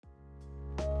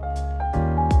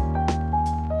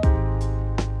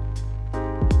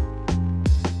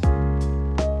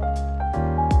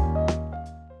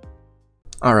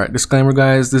Alright, disclaimer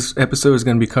guys, this episode is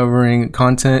going to be covering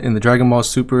content in the Dragon Ball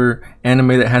Super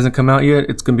anime that hasn't come out yet.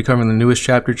 It's going to be covering the newest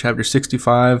chapter, chapter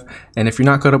 65, and if you're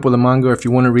not caught up with the manga or if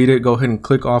you want to read it, go ahead and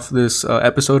click off this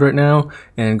episode right now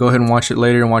and go ahead and watch it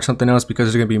later and watch something else because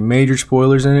there's going to be major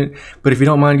spoilers in it. But if you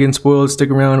don't mind getting spoiled,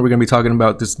 stick around. We're going to be talking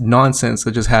about this nonsense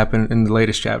that just happened in the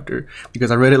latest chapter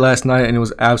because I read it last night and it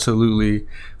was absolutely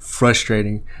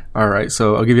frustrating. Alright,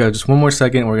 so I'll give you just one more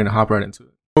second and we're going to hop right into it.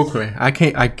 Okay,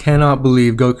 I cannot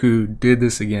believe Goku did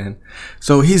this again.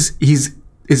 So he's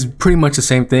pretty much the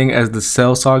same thing as the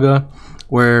Cell Saga,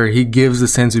 where he gives the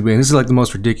Senzu Bean. This is like the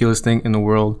most ridiculous thing in the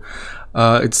world.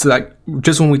 It's like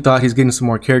just when we thought he's getting some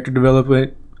more character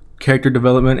development,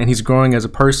 and he's growing as a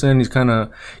person. He's kind of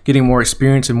getting more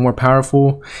experience and more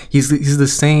powerful. He's the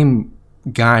same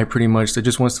guy pretty much that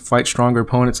just wants to fight stronger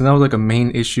opponents, and that was like a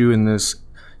main issue in this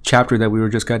chapter that we were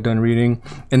just got done reading.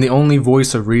 And the only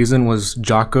voice of reason was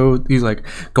Jocko. He's like,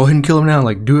 go ahead and kill him now,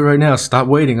 like do it right now, stop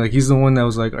waiting. Like he's the one that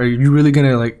was like, are you really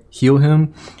gonna like heal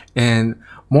him? And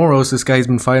Moros, this guy he's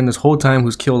been fighting this whole time,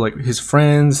 who's killed like his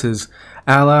friends, his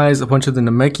allies, a bunch of the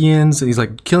Namekians, and he's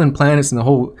like killing planets and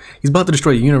he's about to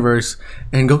destroy the universe,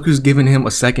 and Goku's giving him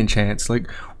a second chance. Like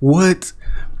what?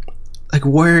 Like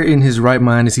where in his right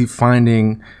mind is he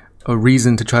finding a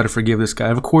reason to try to forgive this guy?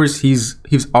 Of course, he's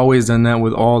always done that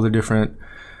with all the different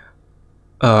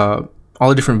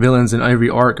villains in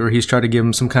every arc, or he's tried to give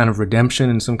them some kind of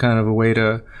redemption and some kind of a way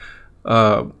to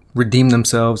redeem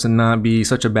themselves and not be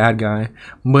such a bad guy.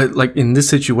 But like in this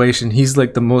situation, he's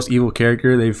like the most evil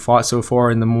character they've fought so far,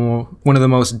 and one of the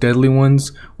most deadly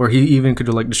ones, where he even could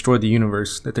like destroy the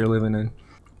universe that they're living in.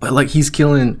 But like he's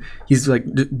like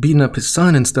beating up his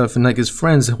son and stuff, and like his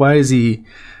friends. Why is he?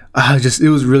 It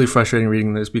was really frustrating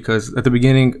reading this because at the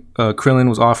beginning, Krillin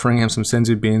was offering him some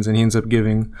Senzu beans, and he ends up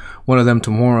giving one of them to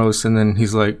Moros, and then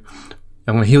he's like,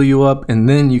 I'm gonna heal you up, and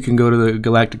then you can go to the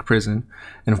galactic prison.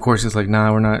 And of course, it's like,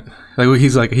 nah, we're not. Like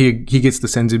he's like, he gets the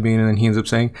Senzu bean, and then he ends up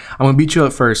saying, I'm gonna beat you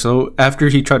up first. So after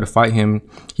he tried to fight him,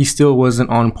 he still wasn't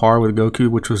on par with Goku,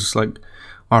 which was like,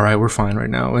 all right, we're fine right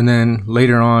now. And then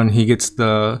later on, he gets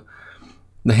the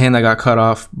hand that got cut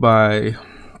off by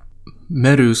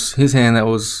Medus, his hand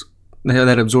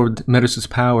that absorbed Medus's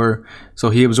power, so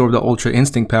he absorbed the Ultra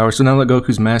Instinct power. So now that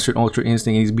Goku's mastered Ultra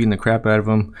Instinct, he's beating the crap out of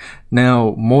him.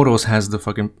 Now Moros has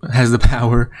the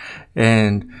power,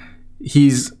 and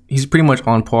he's pretty much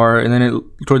on par. And then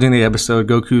towards the end of the episode,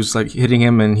 Goku's like hitting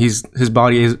him, and his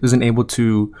body isn't able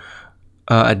to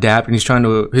adapt, and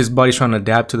his body's trying to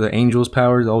adapt to the Angel's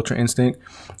power, the Ultra Instinct,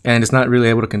 and it's not really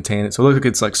able to contain it. So it looks like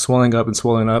it's like swelling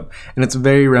up, and it's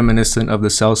very reminiscent of the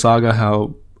Cell Saga,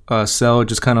 how Cell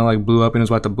just kind of like blew up and was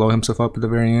about to blow himself up at the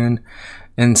very end,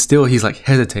 and still he's like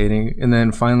hesitating. And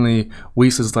then finally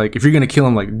Whis is like, if you're gonna kill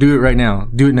him, like do it now,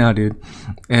 dude.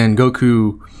 And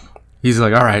Goku, he's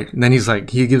like, all right. And then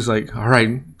he gives like, all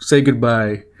right, say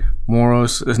goodbye,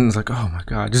 Moros. And it's like, oh my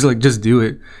god, just do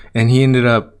it. And he ended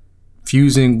up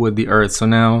fusing with the Earth. So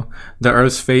now the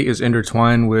Earth's fate is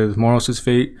intertwined with Moros's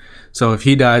fate. So if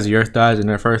he dies, the Earth dies, and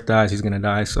if Earth dies, he's gonna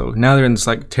die. So now they're in this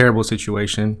like terrible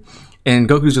situation, and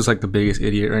Goku's just like the biggest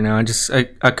idiot right now.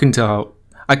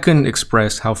 I couldn't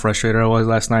express how frustrated I was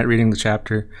last night reading the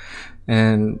chapter,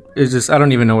 and it's just, I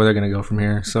don't even know where they're gonna go from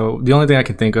here. So the only thing I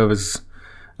can think of is,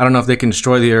 I don't know if they can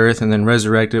destroy the Earth and then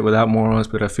resurrect it without Moros,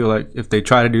 but I feel like if they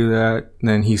try to do that,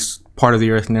 then he's part of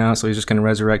the Earth now, so he's just gonna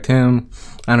resurrect him.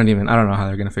 I don't know how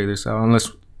they're gonna figure this out,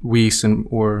 unless Whis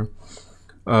or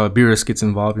Beerus gets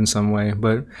involved in some way.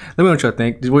 But let me know what y'all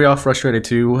think. Were y'all frustrated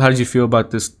too? How did you feel about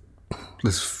this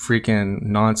freaking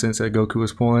nonsense that Goku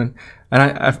was pulling? And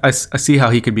I see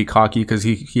how he could be cocky because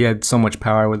he had so much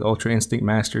power with Ultra Instinct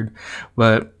mastered,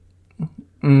 but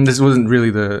this wasn't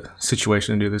really the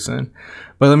situation to do this in.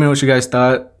 But let me know what you guys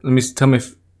thought. Tell me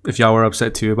if y'all were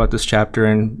upset too about this chapter,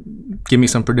 and give me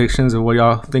some predictions of what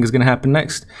y'all think is gonna happen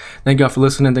next. Thank y'all for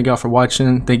listening. Thank y'all for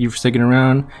watching. Thank you for sticking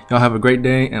around. Y'all have a great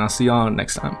day, and I'll see y'all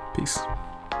next time. Peace.